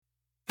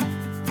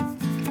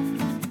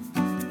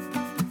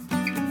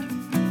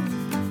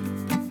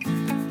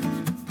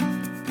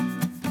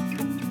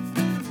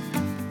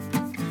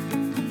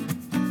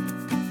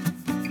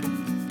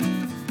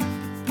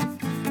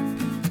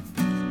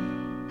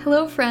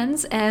Hello,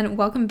 friends, and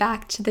welcome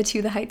back to the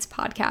To the Heights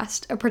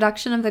podcast, a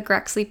production of the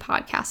Grexley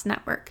Podcast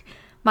Network.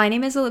 My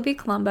name is Olivia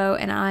Colombo,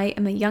 and I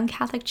am a young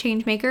Catholic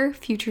changemaker,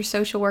 future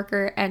social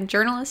worker, and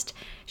journalist,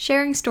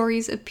 sharing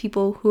stories of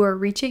people who are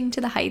reaching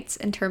to the heights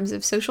in terms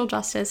of social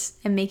justice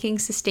and making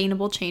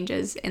sustainable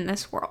changes in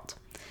this world.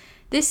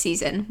 This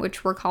season,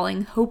 which we're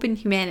calling Hope in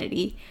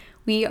Humanity,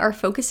 we are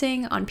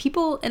focusing on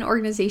people and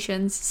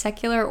organizations,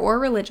 secular or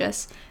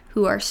religious,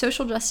 who are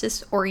social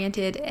justice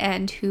oriented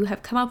and who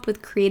have come up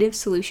with creative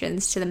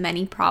solutions to the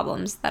many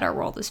problems that our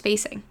world is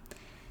facing.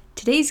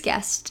 Today's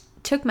guest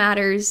took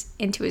matters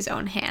into his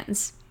own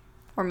hands,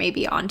 or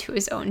maybe onto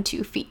his own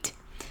 2 feet.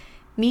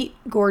 Meet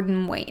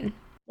Gordon Wayne.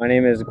 My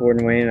name is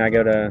Gordon Wayne. I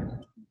go to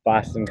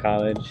Boston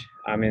College.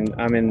 I'm in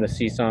the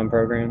CSOM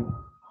program.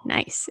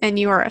 Nice. And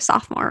you are a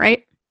sophomore,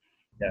 right?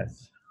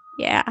 Yes.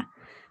 Yeah.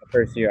 The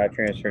first year I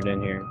transferred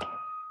in here.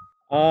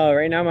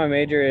 Right now my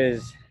major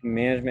is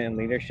management and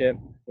leadership,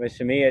 which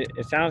to me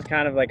it sounds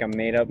kind of like a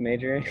made-up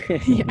major.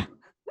 Yeah.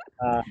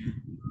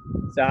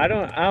 So I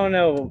don't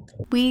know.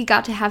 We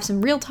got to have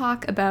some real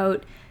talk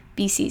about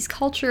BC's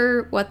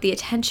culture, what the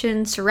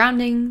attention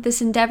surrounding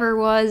this endeavor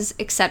was,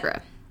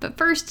 etc. But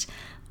first,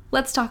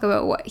 let's talk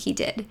about what he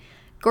did.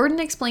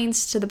 Gordon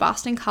explains to the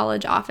Boston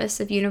College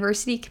Office of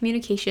University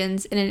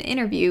Communications in an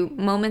interview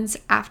moments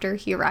after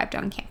he arrived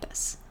on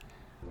campus.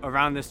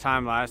 Around this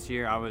time last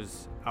year, I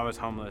was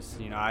homeless.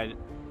 I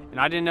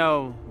didn't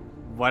know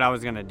what I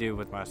was gonna do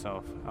with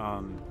myself.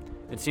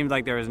 It seemed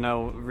like there was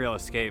no real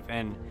escape,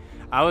 and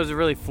I was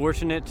really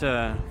fortunate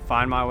to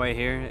find my way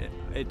here.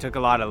 It took a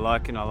lot of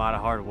luck and a lot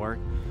of hard work.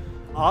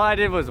 All I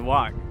did was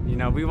walk. We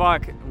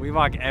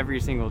walk every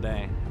single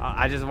day.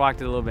 I just walked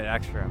a little bit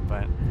extra,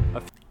 but.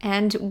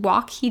 And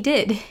walk he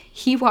did.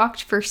 He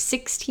walked for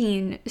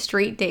 16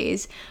 straight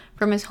days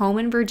from his home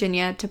in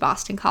Virginia to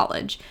Boston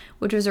College,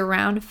 which was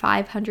around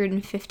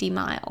 550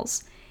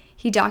 miles.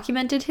 He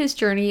documented his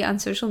journey on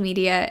social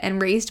media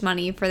and raised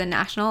money for the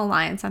National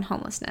Alliance on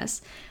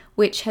Homelessness,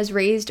 which has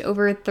raised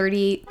over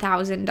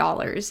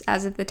 $38,000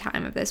 as of the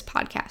time of this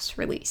podcast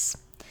release.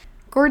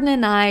 Gordon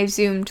and I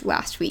Zoomed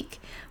last week,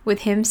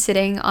 with him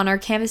sitting on our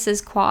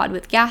campus's quad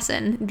with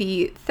Gasson,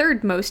 the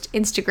third most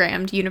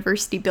Instagrammed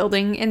university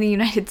building in the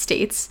United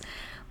States,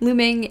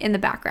 looming in the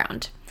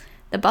background.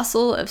 The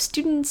bustle of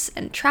students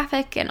and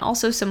traffic and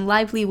also some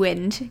lively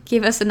wind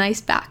gave us a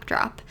nice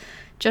backdrop,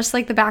 just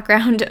like the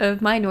background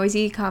of my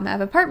noisy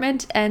ComAv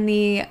apartment and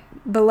the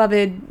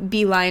beloved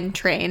Beeline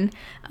train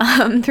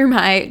through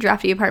my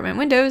drafty apartment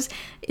windows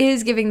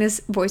is giving this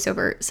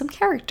voiceover some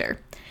character.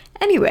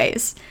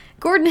 Anyways,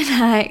 Gordon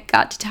and I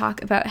got to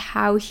talk about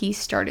how he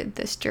started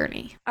this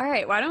journey. All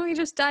right, why don't we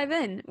just dive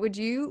in? Would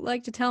you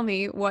like to tell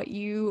me what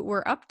you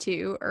were up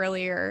to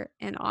earlier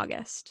in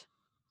August?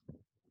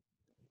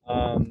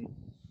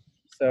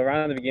 So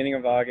around the beginning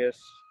of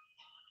August,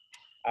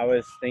 I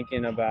was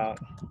thinking about,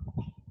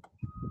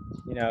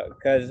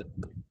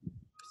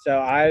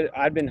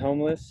 I'd been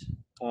homeless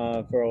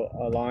for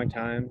a long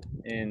time,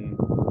 and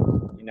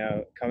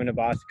coming to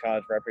Boston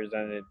College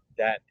represented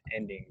that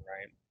ending,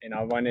 right? And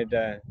I wanted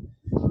to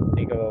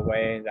think of a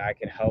way that I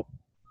could help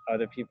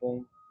other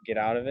people get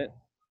out of it.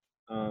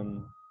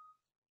 And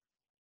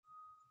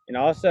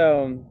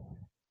also,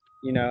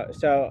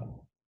 so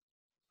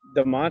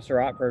the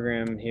Montserrat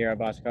program here at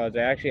Boston College, they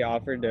actually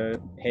offered to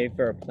pay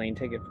for a plane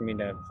ticket for me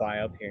to fly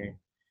up here.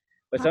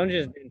 But someone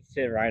just didn't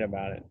sit right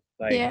about it.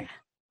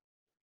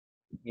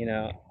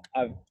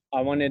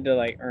 I wanted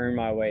to earn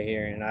my way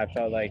here, and I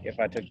felt like if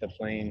I took the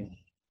plane,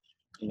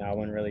 I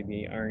wouldn't really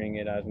be earning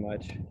it as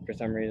much for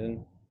some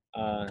reason.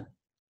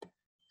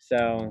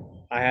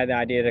 So I had the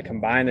idea to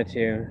combine the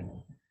two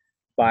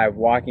by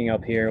walking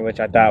up here, which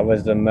I thought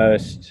was the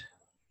most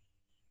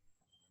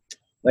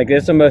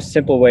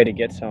simple way to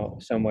get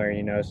somewhere,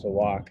 is to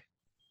walk.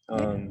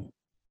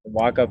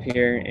 Walk up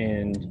here,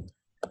 and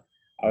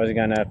I was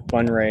gonna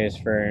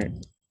fundraise for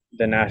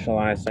the National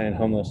Alliance to End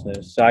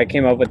Homelessness. So I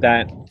came up with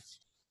that,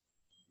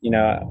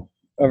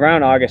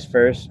 around August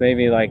 1st,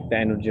 maybe like the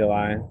end of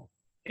July,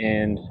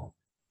 and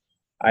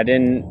I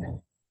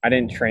didn't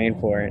train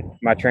for it.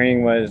 My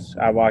training was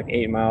I walked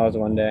 8 miles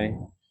one day,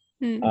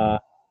 and I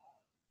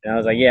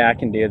was like, yeah, I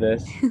can do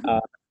this.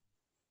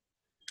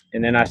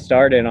 And then I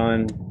started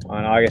on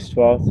August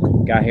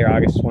 12th, got here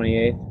August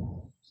 28th,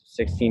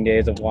 16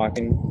 days of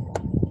walking.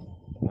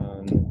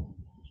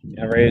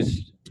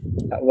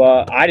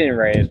 I didn't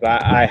raise,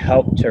 but I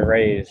helped to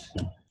raise.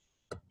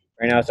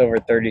 Right now it's over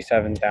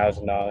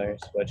 $37,000,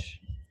 which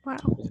wow,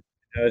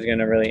 is going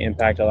to really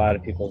impact a lot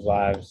of people's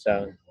lives.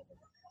 So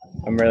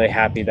I'm really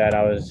happy that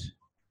I was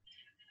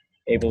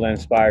able to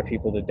inspire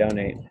people to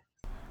donate.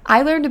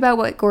 I learned about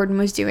what Gordon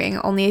was doing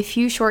only a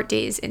few short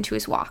days into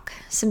his walk.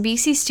 Some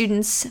BC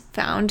students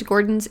found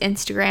Gordon's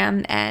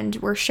Instagram and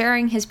were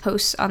sharing his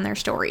posts on their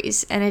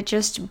stories, and it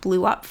just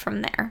blew up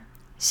from there.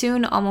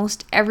 Soon,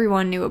 almost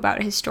everyone knew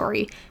about his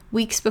story,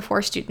 weeks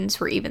before students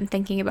were even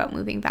thinking about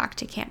moving back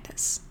to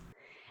campus.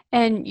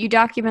 And you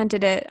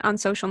documented it on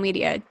social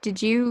media.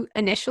 Did you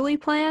initially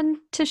plan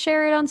to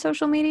share it on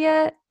social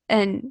media?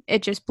 and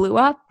it just blew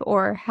up,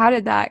 or how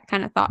did that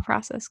kind of thought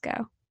process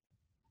go?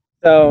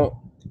 So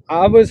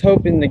I was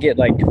hoping to get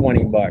like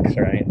 $20,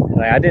 right?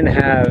 Like I didn't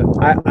have,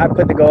 I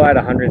put the goal at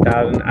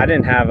 100,000. I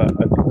didn't have a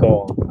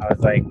goal. I was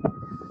like,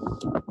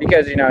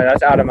 because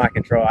that's out of my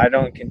control. I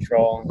don't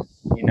control,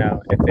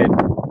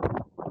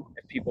 if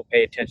people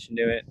pay attention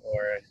to it,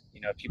 or if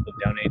people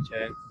donate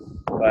to it.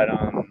 But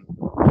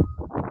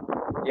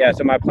yeah.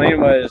 So my plan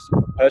was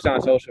post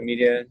on social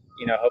media.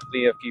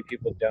 Hopefully a few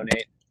people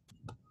donate.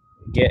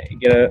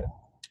 Get a.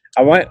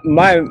 I want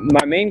my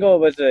main goal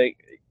was to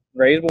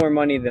raise more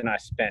money than I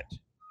spent.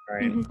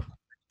 Right. Mm-hmm.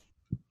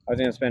 I was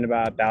gonna spend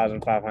about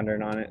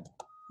 1,500 on it,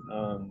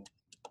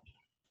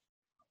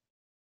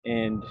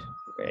 and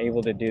we're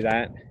able to do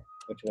that,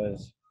 which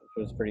was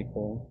pretty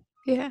cool.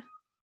 Yeah.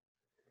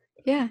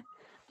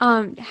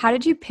 How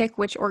did you pick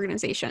which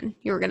organization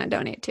you were going to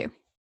donate to?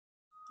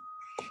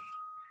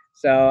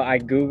 So I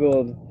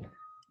Googled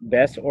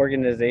best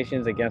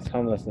organizations against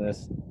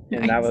homelessness,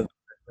 and that was the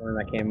first one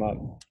that came up.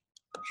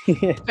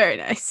 Very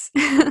nice.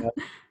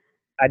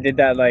 I did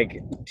that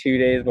like 2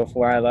 days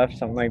before I left,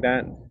 something like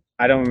that.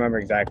 I don't remember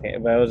exactly,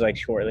 but it was like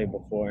shortly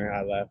before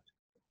I left.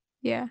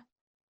 Yeah.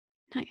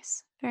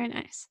 Nice. Very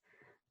nice.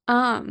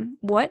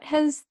 What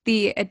has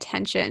the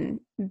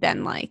attention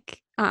been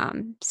like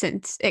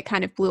since it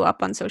kind of blew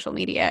up on social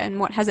media, and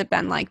what has it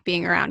been like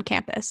being around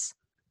campus?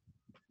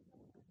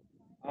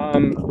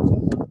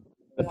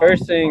 The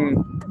first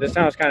thing, this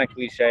sounds kind of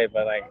cliche,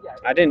 but like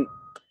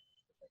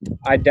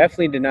I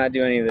definitely did not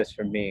do any of this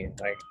for me.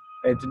 Like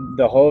it's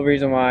the whole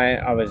reason why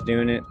I was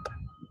doing it.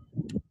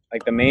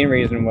 Like the main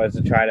reason was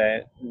to try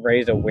to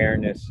raise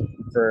awareness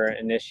for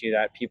an issue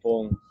that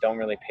people don't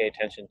really pay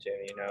attention to.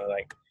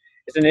 Like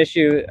it's an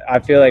issue I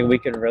feel like we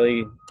could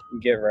really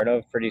get rid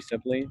of pretty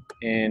simply,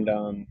 and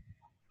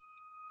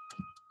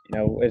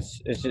it's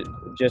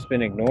just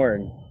been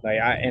ignored. Like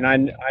I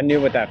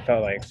knew what that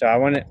felt like, so I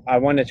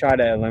want to try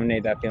to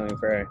eliminate that feeling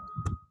for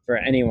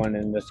anyone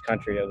in this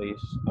country at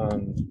least.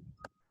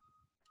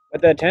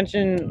 But the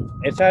attention,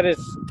 it's had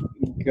its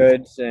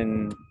goods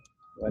and,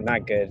 well,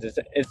 not goods.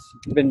 It's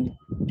been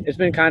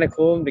kind of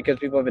cool because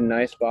people have been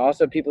nice, but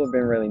also people have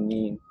been really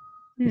mean.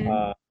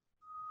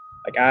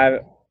 Like I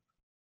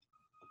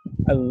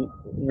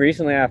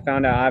recently I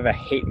found out I have a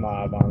hate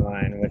mob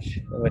online, which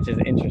is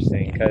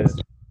interesting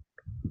because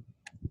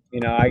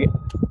I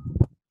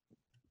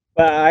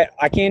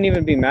can't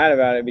even be mad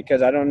about it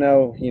because I don't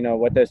know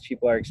what those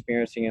people are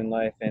experiencing in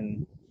life,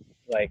 and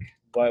like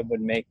what would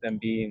make them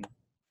be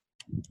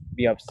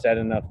upset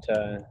enough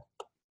to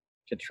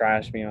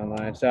trash me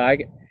online. So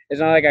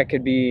it's not like I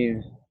could be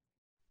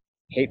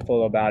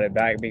hateful about it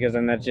back, because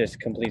then that just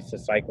completes the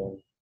cycle,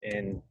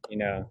 and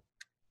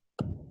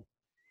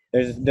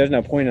there's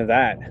no point of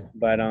that.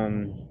 But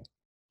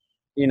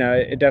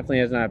it definitely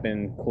has not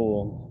been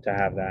cool to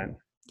have that.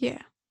 Yeah.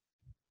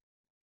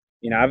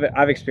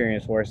 I've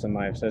experienced worse in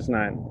life, so it's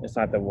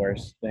not the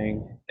worst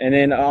thing. And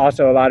then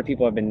also a lot of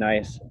people have been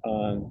nice.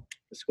 The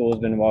school's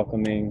been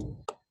welcoming.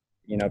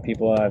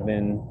 People have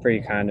been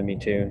pretty kind to me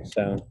too.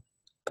 So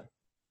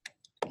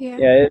yeah,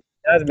 it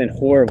hasn't been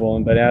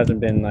horrible, but it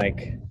hasn't been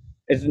like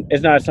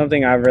it's not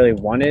something I really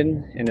wanted,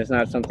 and it's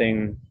not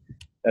something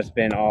that's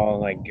been all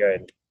like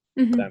good.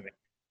 Mm-hmm.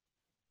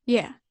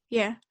 Yeah,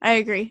 I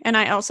agree, and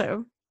I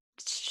also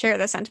share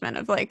the sentiment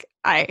of like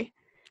I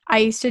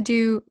used to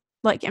do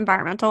like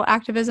environmental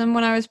activism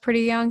when I was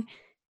pretty young,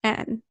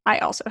 and I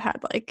also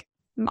had like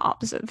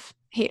mobs of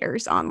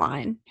haters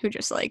online who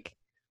just like,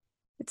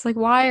 it's like,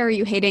 why are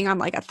you hating on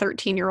like a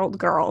 13-year-old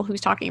girl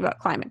who's talking about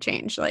climate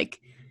change? Like,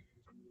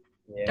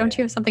 don't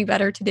you have something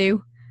better to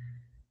do?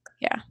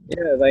 Yeah,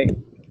 like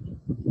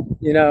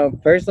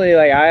personally,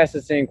 like I ask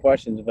the same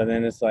questions, but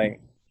then it's like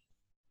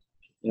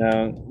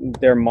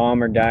their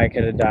mom or dad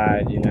could have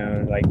died,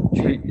 like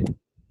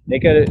they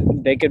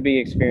could be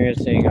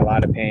experiencing a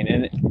lot of pain,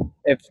 and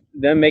if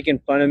them making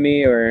fun of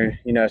me or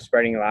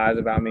spreading lies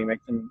about me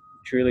makes them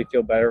truly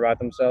feel better about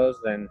themselves,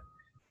 then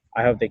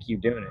I hope they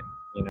keep doing it.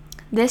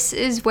 This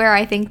is where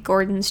I think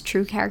Gordon's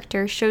true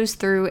character shows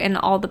through in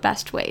all the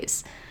best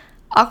ways.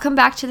 I'll come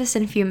back to this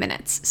in a few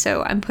minutes,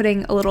 so I'm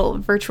putting a little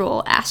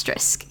virtual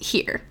asterisk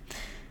here.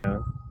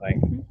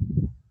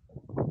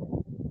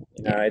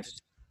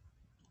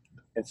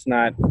 It's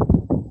not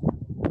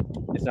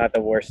the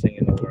worst thing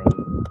in the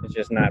world. It's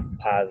just not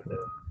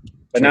positive.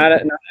 But not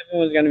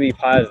everyone's going to be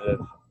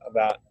positive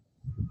about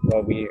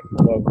what we're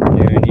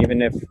doing,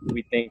 even if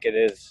we think it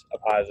is a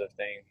positive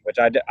thing, which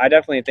I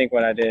definitely think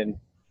what I did is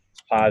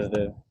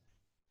positive.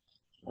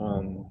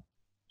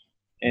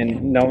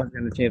 And no one's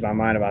going to change my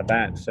mind about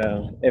that.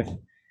 So if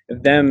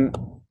them,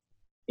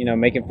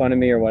 making fun of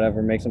me or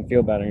whatever makes them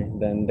feel better,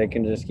 then they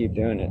can just keep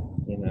doing it,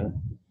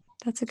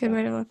 That's a good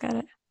way to look at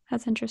it.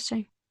 That's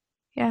interesting.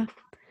 Yeah.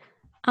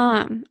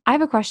 I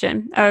have a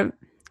question, a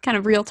kind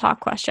of real talk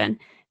question.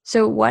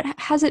 So what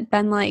has it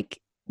been like?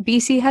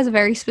 BC has a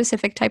very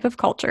specific type of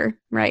culture,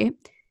 right?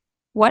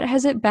 What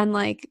has it been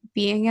like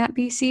being at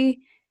BC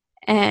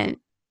and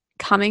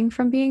coming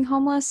from being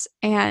homeless,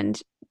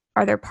 and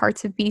are there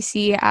parts of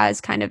BC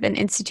as kind of an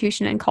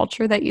institution and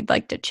culture that you'd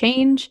like to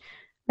change?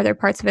 Are there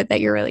parts of it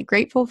that you're really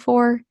grateful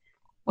for?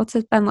 What's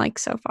it been like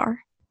so far?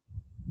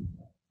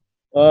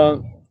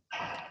 So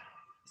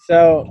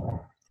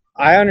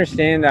I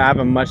understand that I have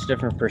a much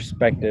different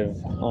perspective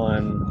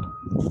on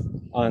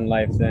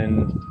life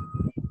than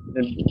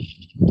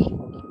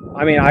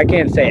I mean, I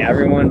can't say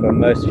everyone, but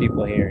most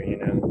people here,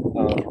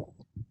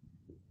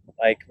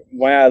 like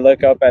when I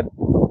look up at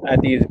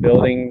these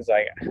buildings,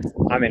 like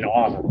I'm in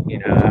awe,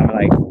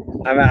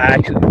 I'm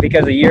actually,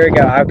 because a year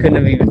ago I couldn't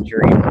have even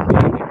dreamed of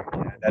being here.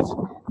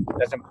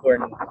 That's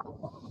important.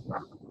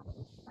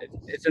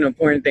 It's an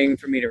important thing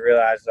for me to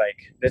realize, like,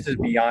 this is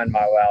beyond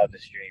my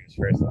wildest dreams,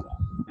 first of all.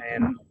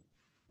 And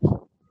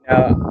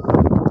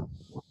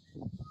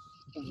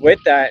with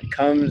that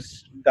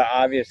comes the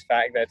obvious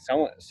fact that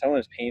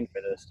someone's paying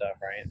for this stuff,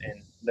 right?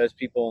 And those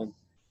people,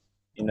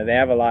 they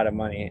have a lot of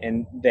money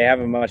and they have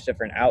a much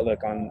different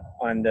outlook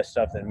on this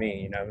stuff than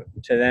me.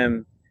 To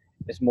them,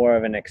 it's more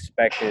of an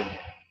expected,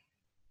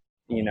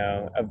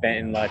 event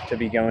in life to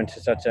be going to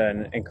such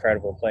an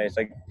incredible place.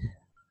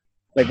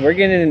 Like we're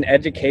getting an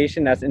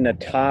education that's in the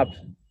top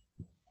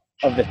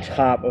of the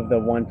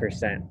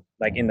 1%,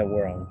 like in the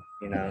world,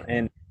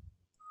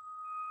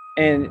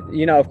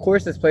 and of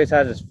course this place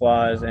has its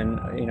flaws, and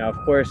of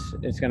course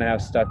it's going to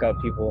have stuck up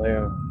people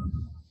who,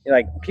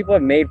 like, people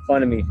have made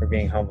fun of me for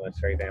being homeless,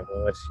 for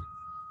example, which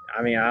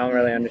I don't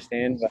really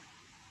understand,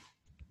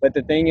 but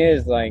the thing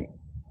is, like,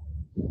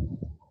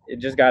 it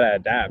just got to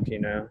adapt,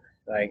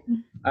 like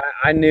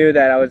I knew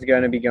that I was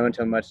going to be going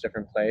to a much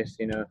different place.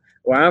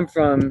 Where I'm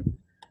from,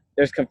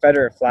 there's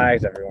Confederate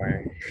flags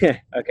everywhere.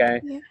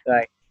 Okay. Yeah.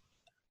 Like,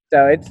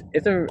 so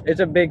it's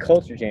a big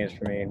culture change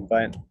for me,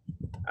 but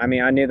I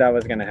knew that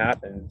was going to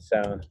happen.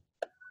 So,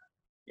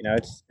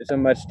 it's a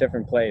much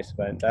different place,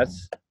 but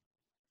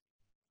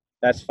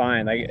that's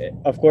fine. Like,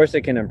 of course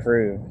it can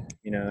improve,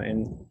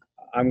 and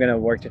I'm going to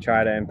work to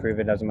try to improve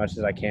it as much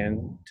as I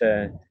can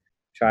to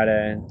try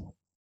to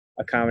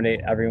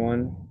accommodate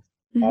everyone,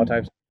 all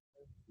types.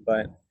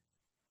 But,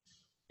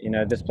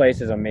 this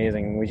place is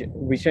amazing.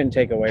 We shouldn't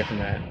take away from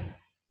that.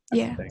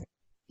 Yeah.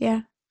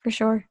 Yeah, for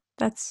sure.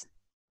 That's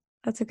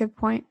a good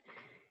point.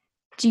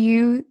 Do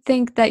you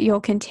think that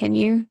you'll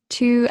continue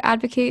to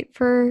advocate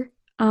for,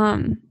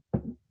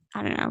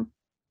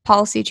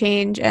 policy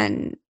change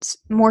and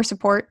more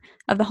support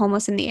of the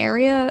homeless in the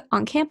area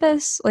on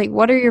campus? Like,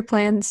 what are your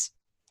plans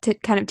to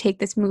kind of take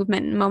this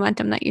movement and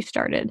momentum that you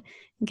started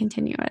and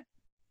continue it?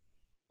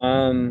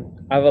 I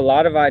have a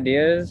lot of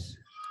ideas,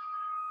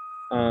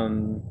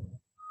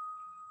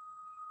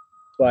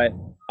 but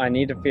I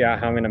need to figure out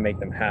how I'm going to make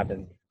them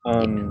happen.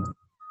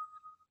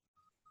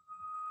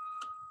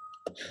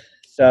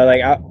 So,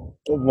 like,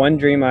 one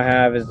dream I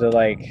have is to,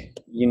 like,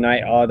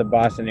 unite all the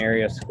Boston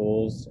area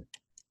schools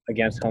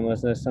against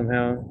homelessness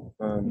somehow.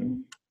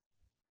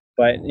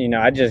 But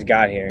I just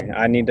got here.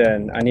 I need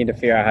to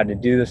figure out how to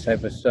do this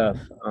type of stuff.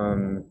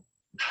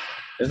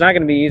 It's not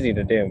going to be easy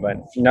to do, but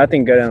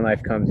nothing good in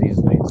life comes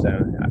easily. So,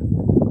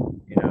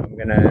 I'm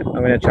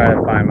gonna try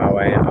to find my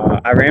way.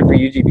 I ran for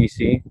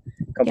UGBC,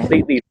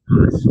 completely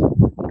lost.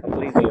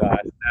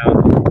 Now,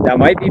 that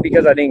might be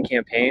because I didn't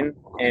campaign,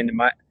 and in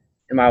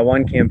my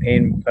one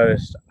campaign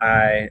post,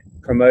 I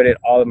promoted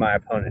all of my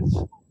opponents.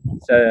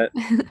 So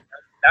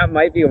that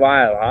might be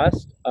why I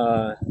lost.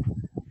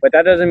 But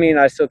that doesn't mean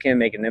I still can't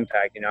make an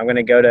impact. I'm going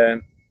to go to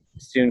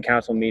student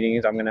council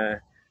meetings. I'm going to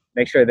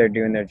make sure they're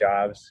doing their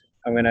jobs.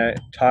 I'm going to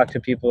talk to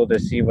people to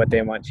see what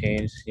they want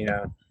changed,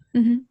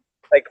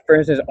 Like, for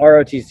instance,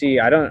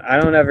 ROTC. I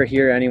don't ever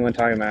hear anyone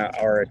talking about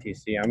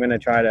ROTC. I'm going to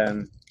try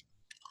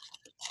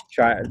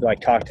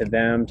talk to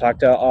them, talk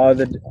to all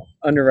the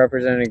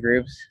underrepresented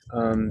groups,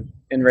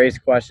 and raise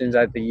questions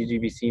at the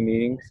UGBC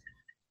meetings.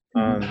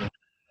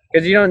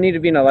 Because you don't need to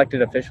be an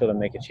elected official to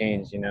make a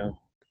change,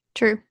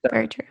 True. So,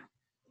 very true.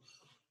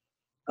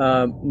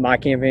 My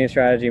campaign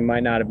strategy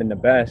might not have been the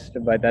best,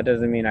 but that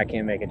doesn't mean I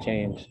can't make a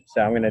change.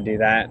 So I'm going to do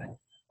that.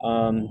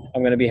 I'm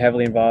going to be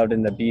heavily involved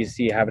in the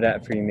BC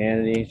Habitat for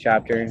Humanity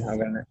chapter.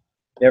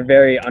 They're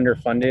very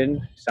underfunded,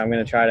 so I'm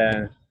going to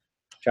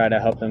try to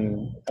help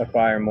them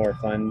acquire more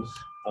funds.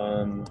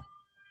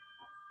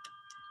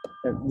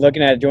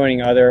 Looking at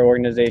joining other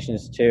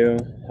organizations too.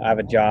 I have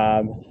a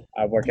job.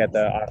 I work at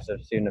the Office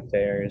of Student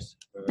Affairs.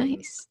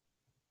 Nice.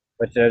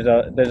 Which there's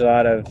a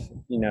lot of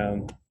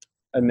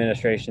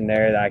administration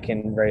there that I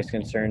can raise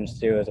concerns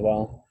to as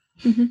well.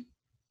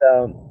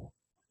 So,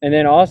 and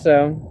then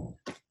also,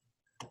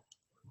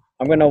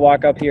 I'm gonna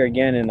walk up here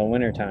again in the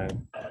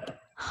wintertime.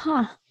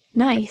 Huh.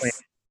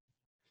 Nice.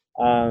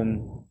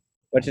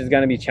 Which is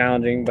gonna be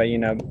challenging, but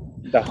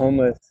the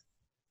homeless,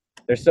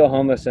 they're still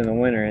homeless in the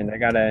winter, and they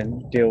gotta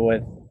deal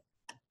with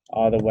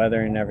all the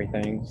weather and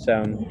everything.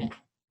 So.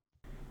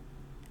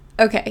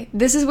 Okay,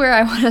 this is where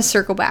I want to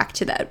circle back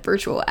to that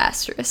virtual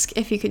asterisk,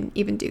 if you can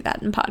even do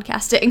that in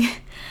podcasting.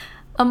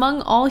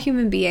 Among all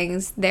human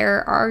beings,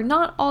 there are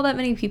not all that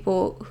many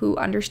people who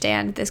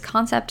understand this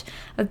concept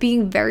of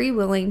being very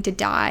willing to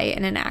die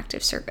in an act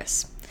of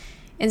service.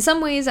 In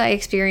some ways, I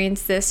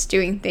experienced this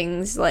doing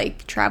things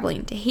like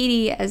traveling to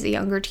Haiti as a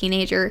younger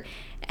teenager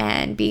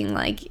and being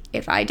like,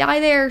 if I die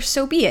there,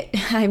 so be it.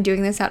 I'm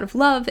doing this out of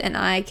love, and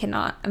I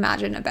cannot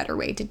imagine a better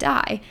way to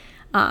die.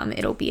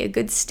 It'll be a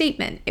good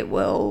statement. It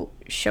will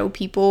show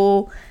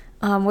people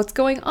what's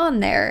going on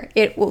there.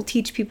 It will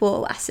teach people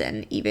a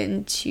lesson,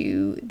 even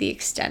to the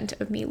extent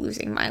of me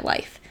losing my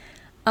life.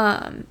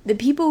 The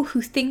people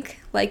who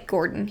think like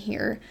Gordon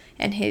here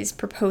and his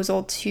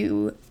proposal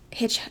to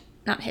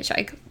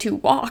to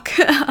walk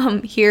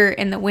here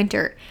in the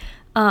winter,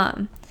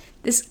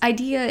 this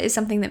idea is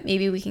something that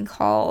maybe we can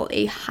call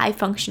a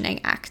high-functioning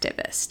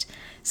activist.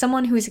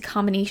 Someone who is a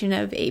combination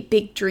of a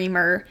big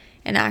dreamer,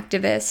 an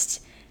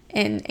activist,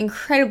 an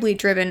incredibly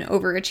driven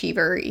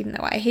overachiever, even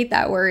though I hate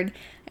that word,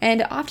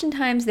 and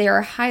oftentimes they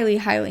are highly,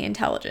 highly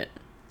intelligent.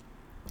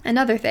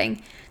 Another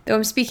thing, though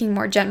I'm speaking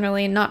more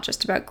generally and not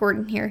just about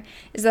Gordon here,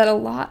 is that a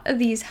lot of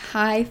these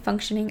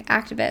high-functioning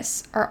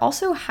activists are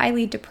also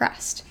highly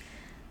depressed.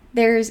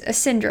 There's a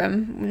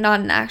syndrome, not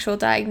an actual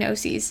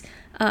diagnosis,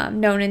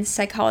 known in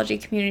psychology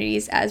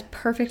communities as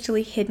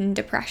perfectly hidden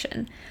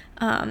depression,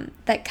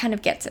 that kind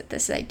of gets at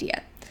this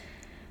idea.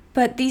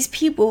 But these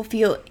people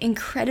feel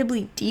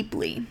incredibly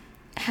deeply.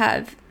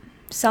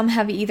 Some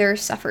have either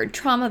suffered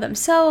trauma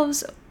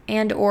themselves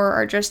and or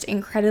are just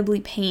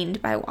incredibly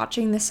pained by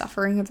watching the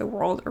suffering of the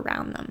world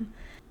around them.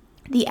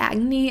 The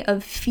agony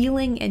of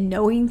feeling and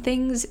knowing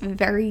things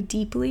very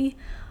deeply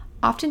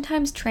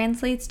oftentimes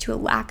translates to a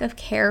lack of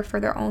care for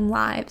their own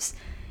lives,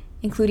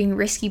 including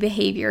risky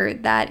behavior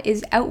that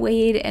is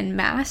outweighed and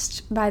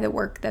masked by the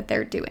work that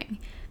they're doing.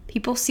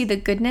 People see the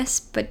goodness,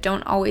 but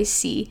don't always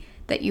see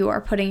that you are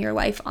putting your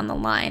life on the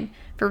line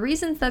for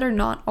reasons that are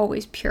not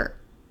always pure.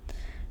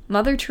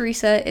 Mother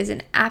Teresa is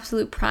an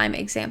absolute prime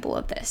example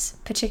of this,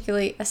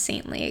 particularly a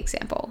saintly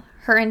example.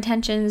 Her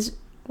intentions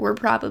were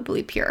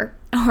probably pure,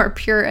 or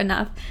pure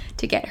enough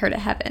to get her to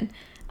heaven,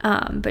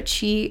 but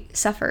she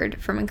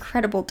suffered from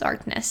incredible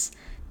darkness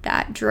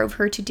that drove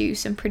her to do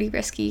some pretty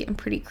risky and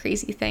pretty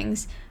crazy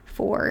things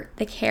for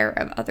the care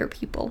of other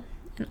people.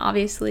 And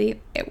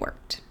obviously, it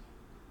worked.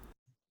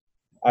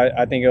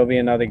 I think it'll be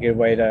another good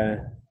way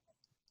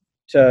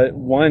to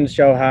one,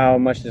 show how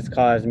much this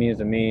cause means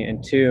to me,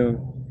 and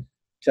two,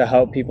 to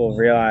help people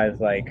realize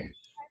like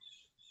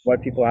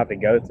what people have to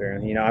go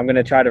through. You know, I'm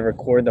gonna try to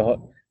record the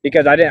whole,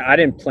 because I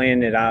didn't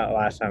plan it out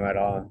last time at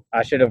all.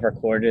 I should have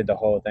recorded the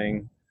whole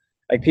thing.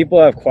 Like,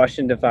 people have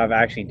questioned if I've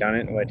actually done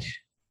it, which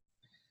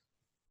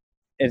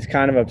is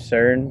kind of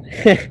absurd.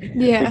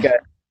 Yeah. Because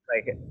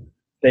like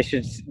they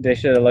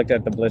should have looked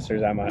at the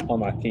blisters on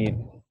my feet.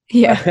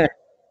 Yeah.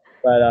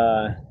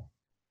 But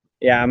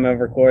yeah, I'm gonna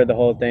record the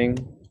whole thing.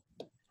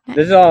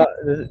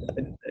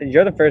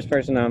 You're the first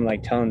person I'm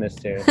like telling this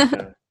to.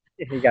 So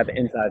you got the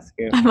inside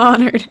scoop. I'm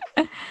honored.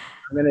 I'm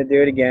gonna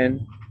do it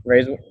again.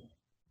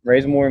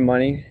 Raise more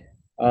money.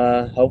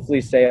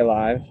 Hopefully stay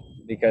alive,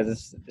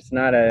 because it's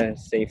not a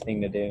safe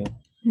thing to do.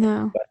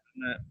 No. But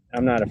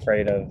I'm not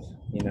afraid of,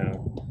 you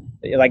know,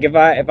 like if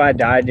I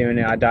died doing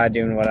it, I died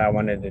doing what I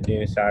wanted to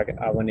do, so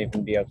I wouldn't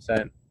even be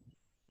upset.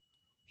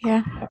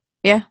 Yeah.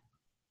 Yeah.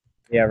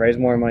 Yeah, raise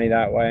more money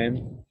that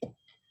way.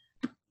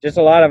 Just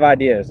a lot of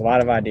ideas,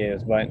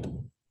 but,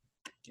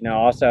 you know,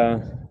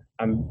 also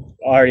I'm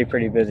already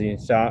pretty busy,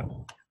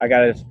 so I got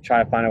to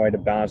try to find a way to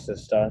balance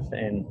this stuff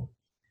and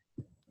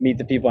meet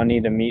the people I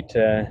need to meet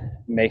to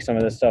make some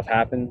of this stuff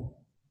happen.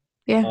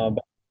 Yeah.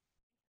 But,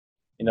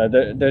 you know,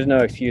 there's no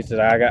excuses.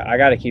 I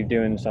got to keep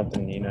doing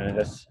something, you know,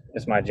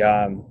 it's my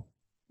job.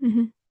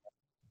 Mm-hmm.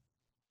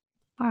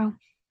 Wow.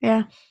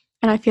 Yeah.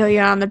 And I feel you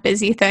on the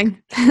busy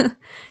thing.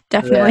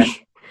 Definitely. Yeah.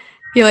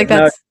 Feel like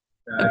there's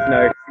that's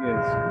no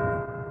excuse.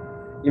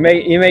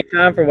 You make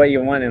time for what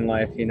you want in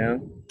life, you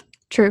know?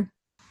 True.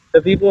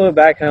 The people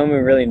back home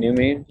who really knew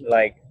me,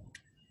 like,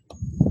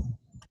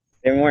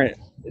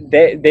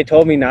 they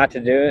told me not to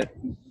do it,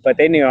 but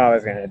they knew I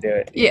was going to do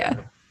it. Yeah.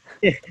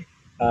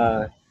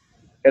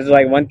 Because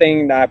like one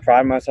thing that I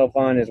pride myself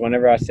on is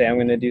whenever I say I'm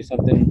going to do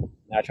something,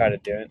 I try to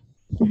do it.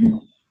 Mm-hmm.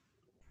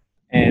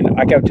 And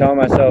I kept telling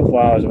myself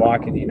while I was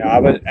walking, you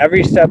know,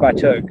 every step I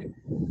took,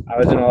 I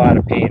was in a lot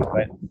of pain,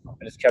 but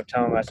I just kept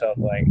telling myself,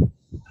 like,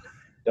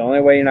 the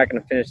only way you're not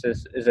going to finish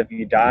this is if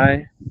you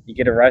die, you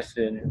get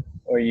arrested,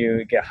 or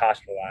you get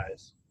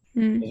hospitalized.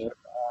 Those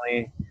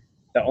were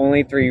the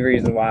only three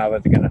reasons why I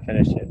wasn't going to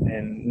finish it,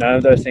 and none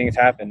of those things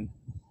happened.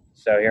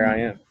 So here I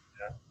am. You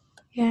know?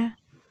 Yeah.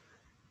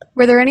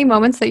 Were there any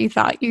moments that you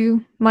thought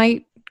you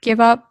might give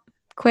up,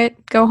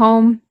 quit, go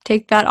home,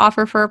 take that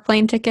offer for a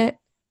plane ticket?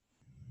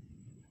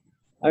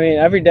 I mean,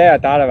 every day I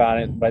thought about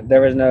it, but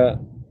there was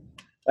no,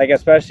 like,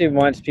 especially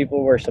once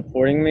people were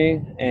supporting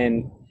me,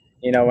 and,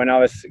 you know, when I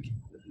was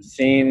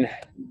seeing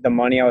the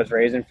money I was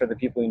raising for the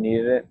people who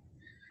needed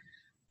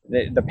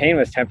it, the pain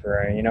was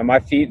temporary. You know, my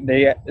feet,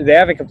 they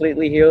haven't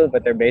completely healed,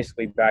 but they're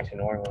basically back to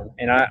normal.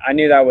 And I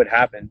knew that would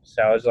happen.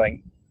 So I was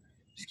like,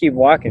 just keep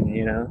walking,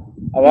 you know.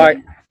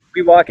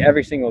 We walk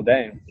every single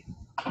day.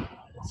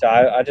 So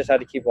I just had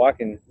to keep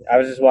walking. I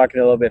was just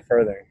walking a little bit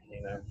further,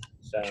 you know.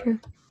 So True.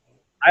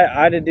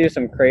 I had to do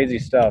some crazy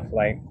stuff.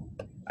 Like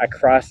I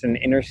crossed an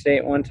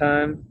interstate one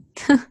time.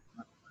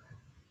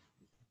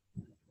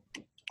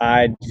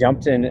 I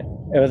jumped in.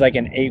 It was like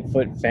an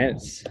 8-foot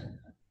fence.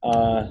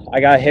 I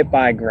got hit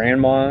by a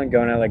grandma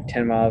going at like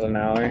 10 miles an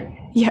hour.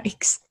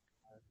 Yikes.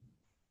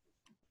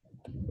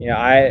 You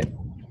know,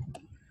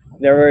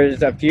 there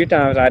was a few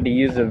times I had to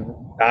use the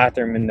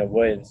bathroom in the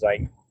woods,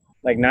 like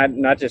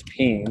not just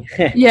peeing.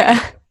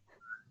 Yeah.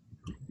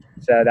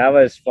 So that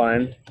was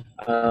fun.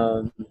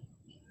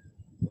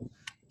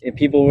 If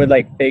people would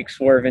like fake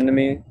swerve into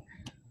me,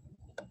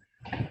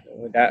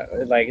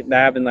 that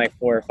happened like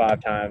 4 or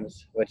 5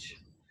 times.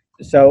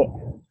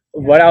 So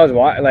what I was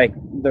like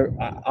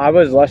I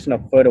was less than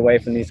a foot away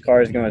from these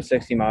cars going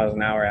 60 miles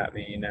an hour at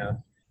me. You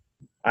know,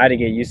 I had to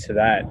get used to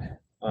that.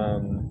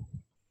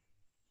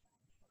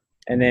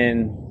 And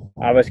then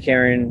I was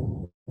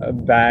carrying a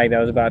bag that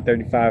was about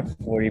 35,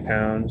 40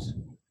 pounds.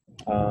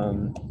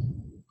 You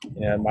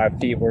know, my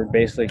feet were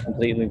basically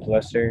completely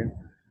blistered.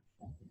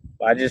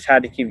 I just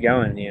had to keep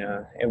going. You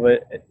know,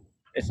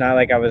 it's not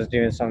like I was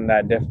doing something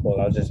that difficult.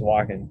 I was just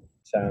walking.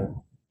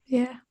 So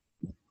Yeah.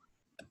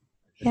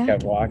 just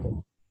kept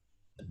walking.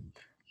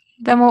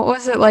 Then what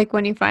was it like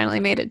when you finally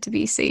made it to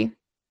BC?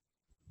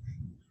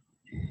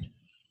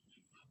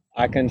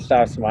 I couldn't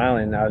stop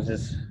smiling. I was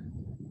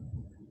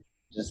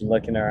just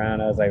looking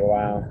around. I was like,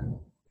 wow.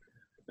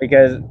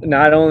 Because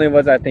not only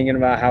was I thinking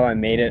about how I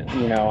made it,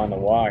 you know, on the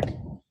walk,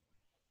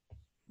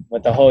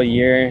 but the whole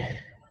year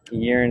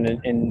and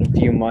a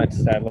few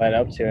months that led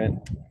up to it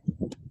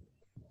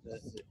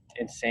was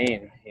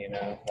insane. You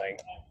know, like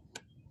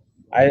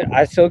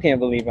I still can't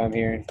believe I'm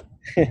here.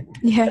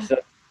 Yeah.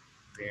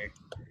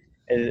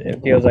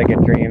 It feels like a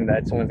dream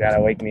that someone's got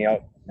to wake me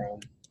up from.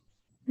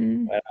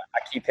 But I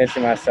keep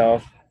pinching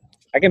myself.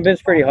 I can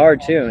pinch pretty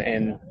hard too,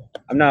 and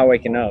I'm not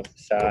waking up.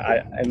 So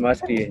it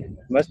must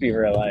be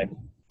real life.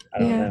 I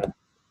don't know.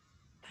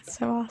 That's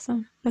so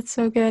awesome. That's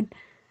so good.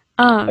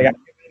 Like I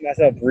give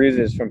myself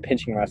bruises from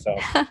pinching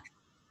myself.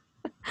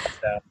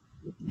 So.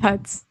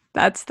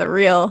 That's the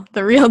real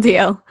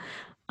deal.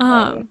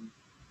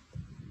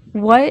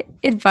 What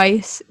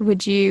advice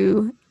would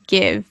you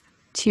give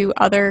to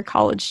other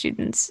college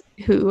students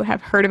who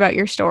have heard about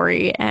your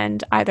story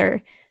and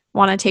either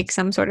want to take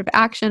some sort of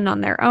action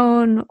on their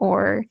own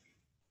or,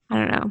 I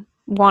don't know,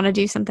 want to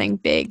do something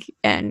big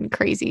and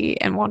crazy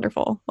and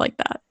wonderful like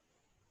that?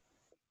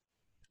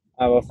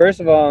 Well, first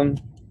of all,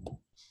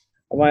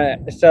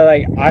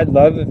 I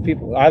love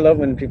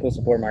when people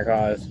support my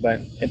cause, but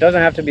it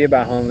doesn't have to be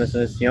about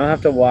homelessness. You don't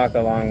have to walk a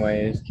long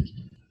ways.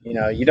 You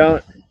know, you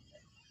don't.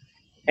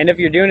 And if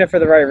you're doing it for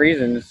the right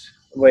reasons,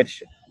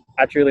 which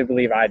I truly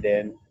believe I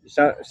did,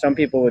 some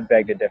people would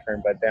beg to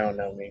differ, but they don't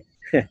know me.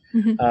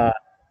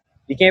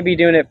 You can't be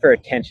doing it for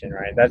attention,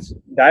 right?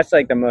 That's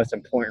like the most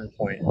important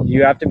point.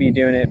 You have to be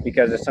doing it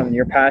because it's something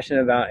you're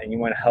passionate about and you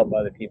want to help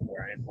other people,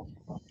 right?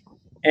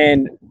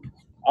 And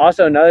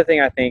also another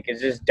thing I think is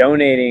just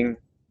donating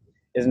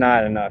is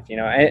not enough. You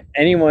know,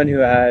 anyone who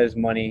has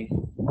money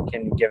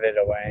can give it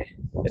away.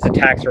 It's a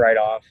tax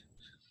write-off,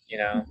 you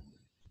know.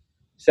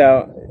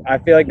 So I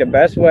feel like the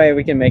best way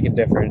we can make a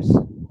difference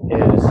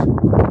is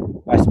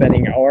by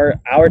spending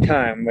our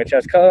time, which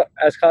as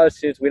college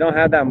students we don't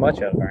have that much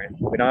of, right?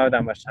 We don't have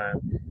that much time,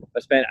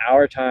 but spend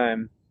our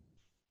time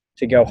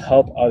to go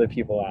help other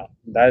people out.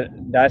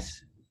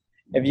 That's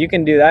if you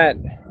can do that,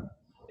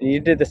 you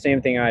did the same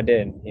thing I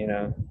did. You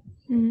know,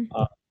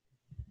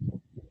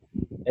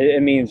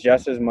 it means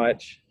just as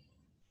much.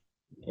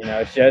 You know,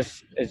 it's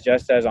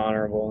just as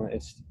honorable.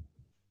 It's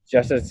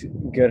just as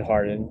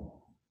good-hearted.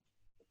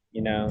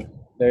 You know,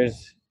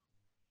 there's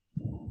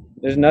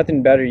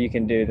nothing better you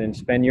can do than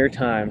spend your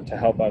time to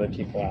help other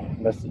people out.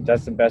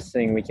 That's the best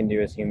thing we can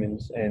do as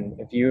humans. And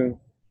if you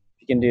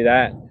can do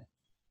that,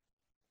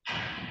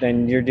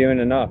 then you're doing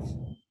enough.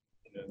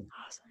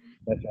 Awesome.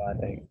 That's what I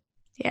think.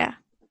 Yeah,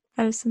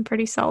 that is some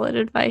pretty solid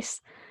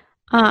advice.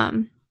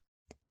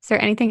 Is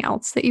there anything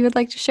else that you would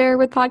like to share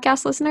with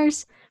podcast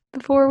listeners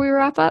before we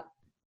wrap up?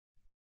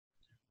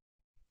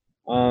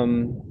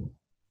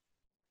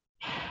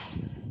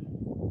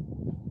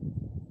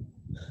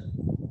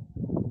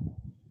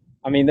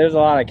 I mean, there's a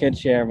lot I could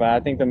share, but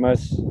I think the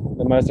most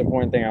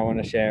important thing I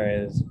want to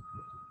share is,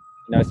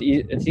 you know,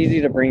 it's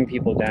easy to bring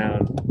people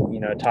down.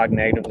 You know, talk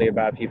negatively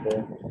about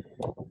people,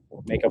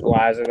 make up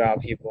lies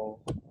about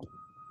people.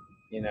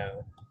 You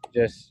know,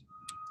 just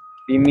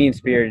be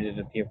mean-spirited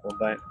to people.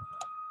 But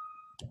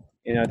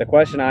you know, the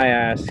question I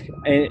ask,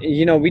 and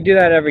you know, we do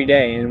that every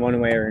day in one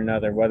way or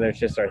another, whether it's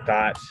just our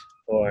thoughts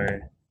or,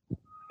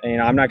 you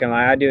know, I'm not gonna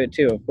lie, I do it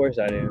too. Of course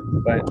I do.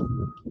 But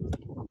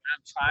what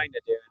I'm trying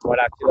to do, and what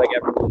I feel like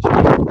everyone should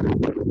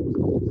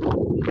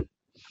do,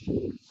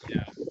 you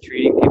know,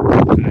 treating people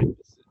with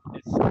kindness.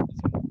 It's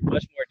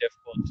much more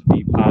difficult to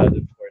be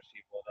positive towards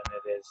people than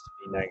it is to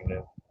be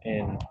negative.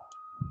 And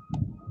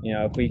you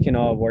know, if we can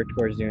all work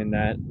towards doing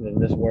that, then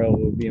this world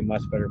will be a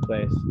much better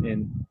place.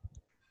 And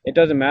it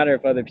doesn't matter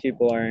if other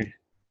people are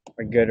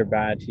good or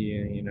bad to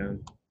you, you know,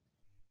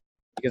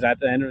 because at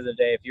the end of the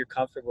day, if you're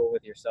comfortable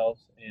with yourself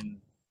and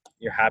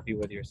you're happy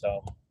with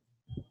yourself,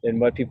 then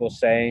what people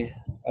say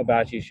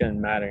about you shouldn't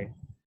matter.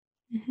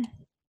 Mm-hmm.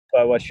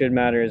 But what should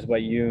matter is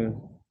what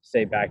you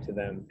say back to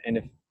them. And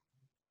if,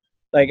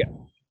 like,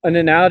 an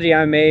analogy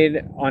I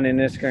made on an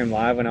Instagram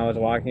live when I was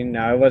walking,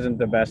 now it wasn't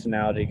the best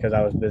analogy because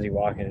I was busy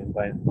walking,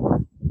 but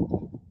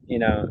you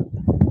know,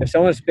 if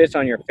someone spits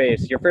on your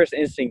face, your first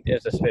instinct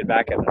is to spit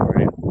back at them,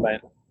 right? But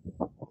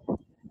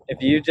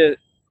if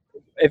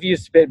you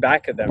spit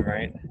back at them,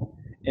 right,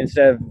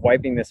 instead of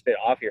wiping the spit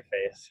off your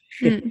face,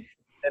 then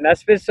that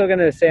spit's still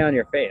gonna stay on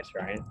your face,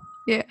 right?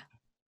 Yeah.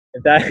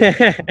 If that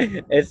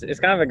it's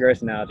kind of a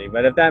gross analogy,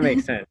 but if that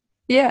makes sense.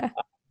 Yeah.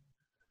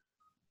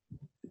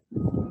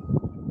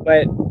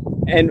 But,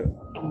 and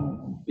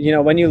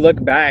when you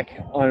look back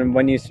on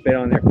when you spit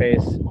on their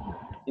face,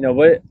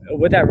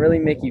 would that really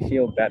make you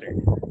feel better?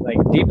 Like,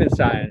 deep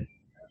inside,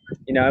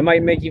 it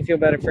might make you feel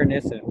better for an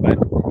instant, but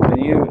when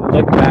you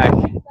look back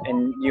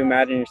and you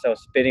imagine yourself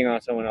spitting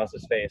on someone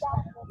else's face,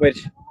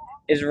 which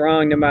is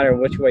wrong no matter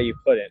which way you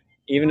put it,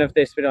 even if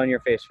they spit on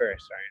your face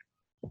first,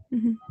 right?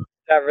 Mm-hmm.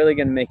 Is that really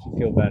going to make you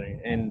feel better?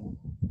 And,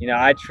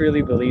 I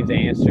truly believe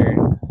the answer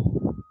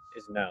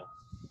is no.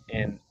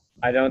 And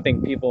I don't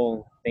think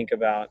people think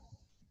about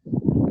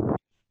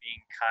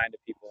being kind to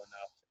people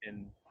enough.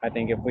 And I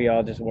think if we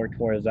all just work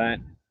towards that,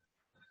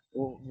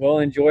 we'll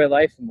enjoy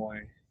life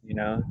more.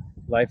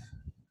 Life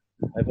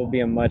will be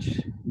a much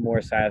more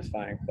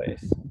satisfying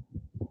place.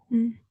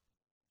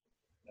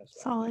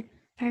 Solid.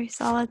 Very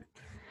solid.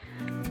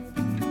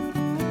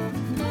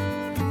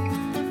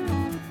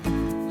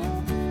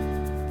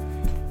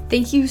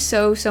 Thank you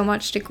so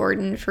much to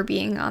Gordon for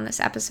being on this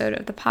episode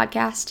of the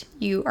podcast.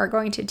 You are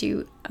going to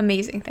do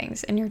amazing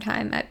things in your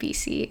time at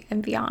BC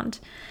and beyond.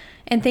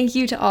 And thank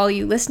you to all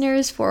you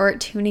listeners for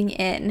tuning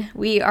in.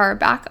 We are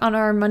back on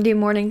our Monday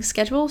morning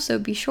schedule, so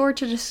be sure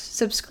to just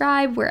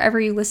subscribe wherever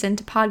you listen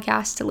to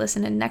podcasts to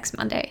listen in next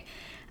Monday.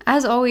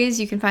 As always,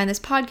 you can find this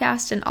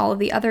podcast and all of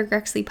the other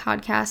Grexley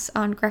podcasts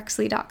on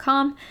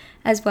grexley.com,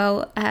 as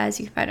well as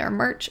you can find our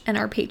merch and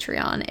our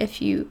Patreon if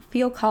you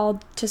feel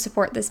called to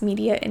support this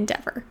media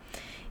endeavor.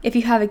 If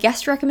you have a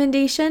guest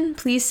recommendation,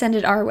 please send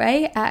it our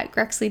way at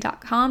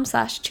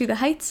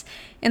grexley.com/totheheights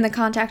in the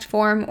contact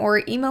form,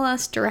 or email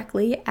us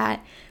directly at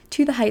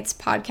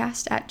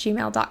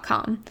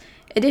totheheightspodcast@gmail.com.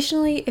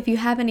 Additionally, if you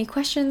have any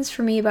questions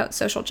for me about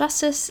social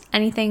justice,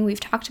 anything we've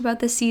talked about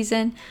this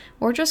season,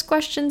 or just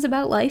questions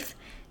about life,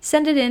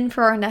 send it in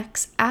for our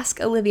next Ask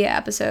Olivia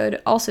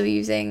episode, also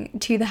using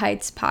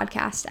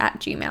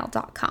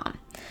totheheightspodcast@gmail.com.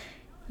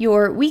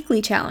 Your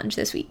weekly challenge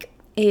this week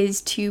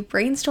is to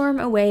brainstorm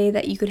a way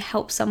that you could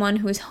help someone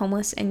who is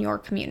homeless in your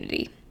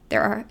community.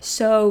 There are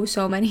so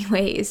many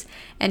ways,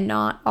 and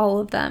not all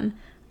of them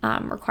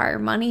require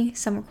money.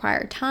 Some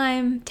require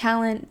time,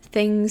 talent,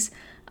 things.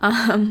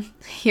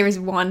 Here's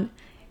one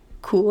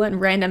cool and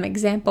random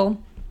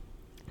example.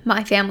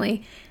 My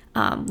family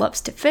loves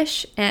to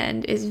fish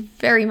and is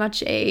very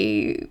much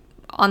a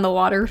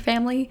on-the-water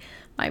family.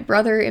 My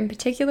brother in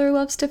particular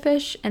loves to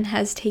fish and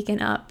has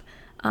taken up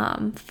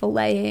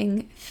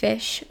filleting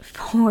fish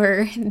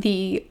for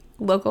the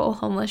local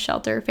homeless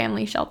shelter,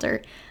 family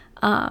shelter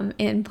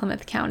in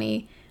Plymouth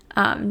County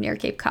near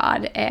Cape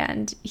Cod.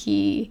 And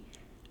the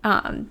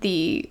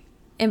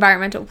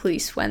environmental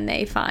police, when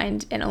they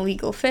find an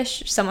illegal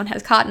fish, someone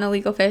has caught an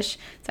illegal fish,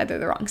 it's either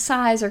the wrong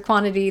size or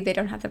quantity, they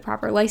don't have the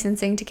proper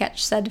licensing to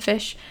catch said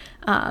fish,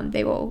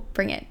 the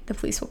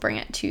police will bring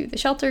it to the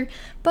shelter,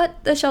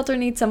 but the shelter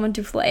needs someone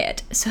to fillet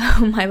it. So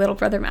my little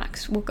brother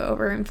Max will go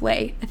over and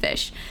fillet the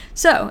fish.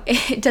 So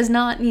it does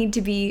not need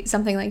to be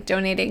something like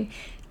donating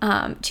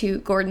to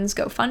Gordon's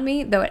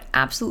GoFundMe, though it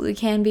absolutely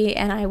can be,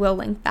 and I will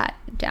link that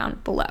down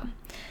below.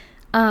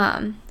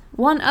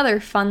 One other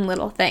fun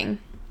little thing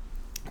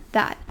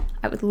that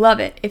I would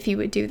love it if you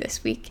would do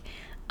this week.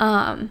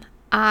 In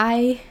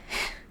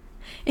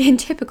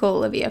typical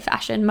Olivia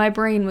fashion, my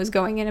brain was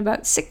going in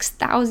about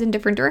 6,000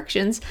 different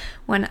directions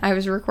when I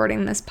was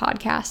recording this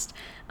podcast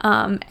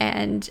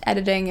and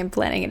editing and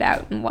planning it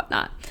out and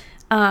whatnot.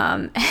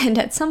 And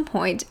at some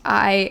point,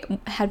 I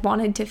had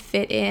wanted to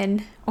fit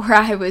in, or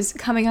I was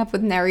coming up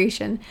with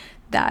narration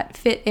that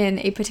fit in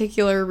a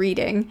particular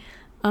reading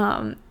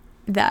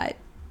that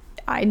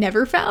I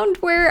never found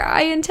where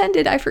I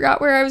intended. I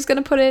forgot where I was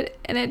going to put it,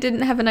 and it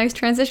didn't have a nice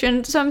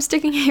transition, so I'm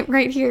sticking it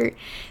right here.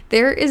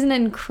 There is an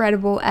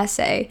incredible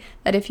essay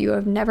that if you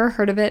have never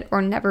heard of it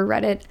or never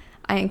read it,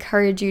 I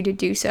encourage you to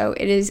do so.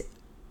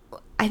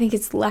 I think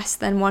it's less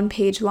than 1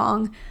 page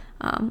long.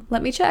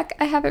 Let me check.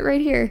 I have it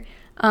right here.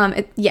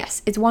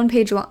 It's 1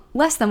 page long,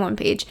 less than 1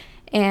 page,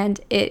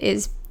 and it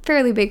is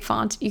fairly big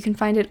font. You can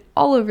find it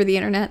all over the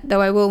internet,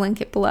 though I will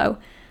link it below.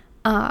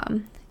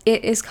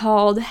 It is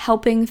called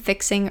Helping,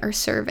 Fixing, or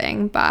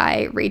Serving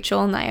by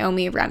Rachel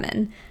Naomi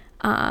Remen.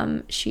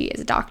 She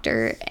is a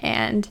doctor,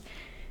 and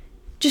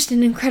just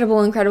an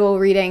incredible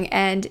reading.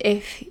 And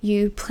if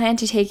you plan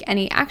to take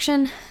any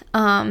action,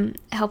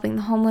 helping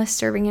the homeless,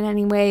 serving in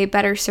any way,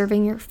 better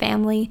serving your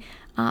family,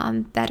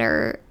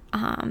 better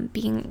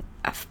being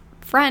a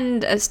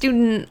friend, a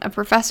student, a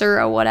professor,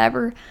 or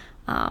whatever,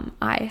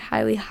 I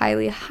highly,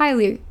 highly,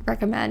 highly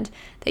recommend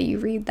that you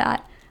read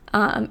that.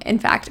 In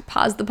fact,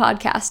 pause the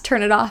podcast,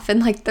 turn it off in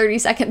like 30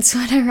 seconds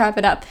when I wrap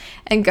it up,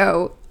 and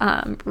go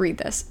read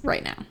this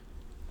right now.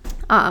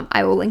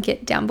 I will link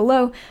it down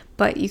below,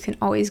 but you can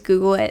always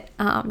Google it.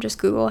 Just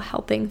Google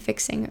helping,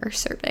 fixing, or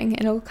serving,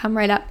 and it'll come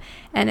right up.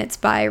 And it's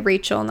by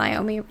Rachel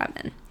Naomi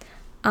Remen.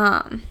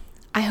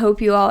 I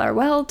hope you all are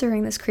well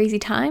during this crazy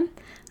time.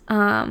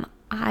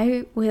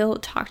 I will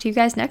talk to you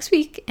guys next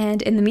week.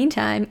 And in the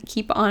meantime,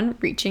 keep on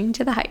reaching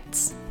to the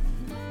heights.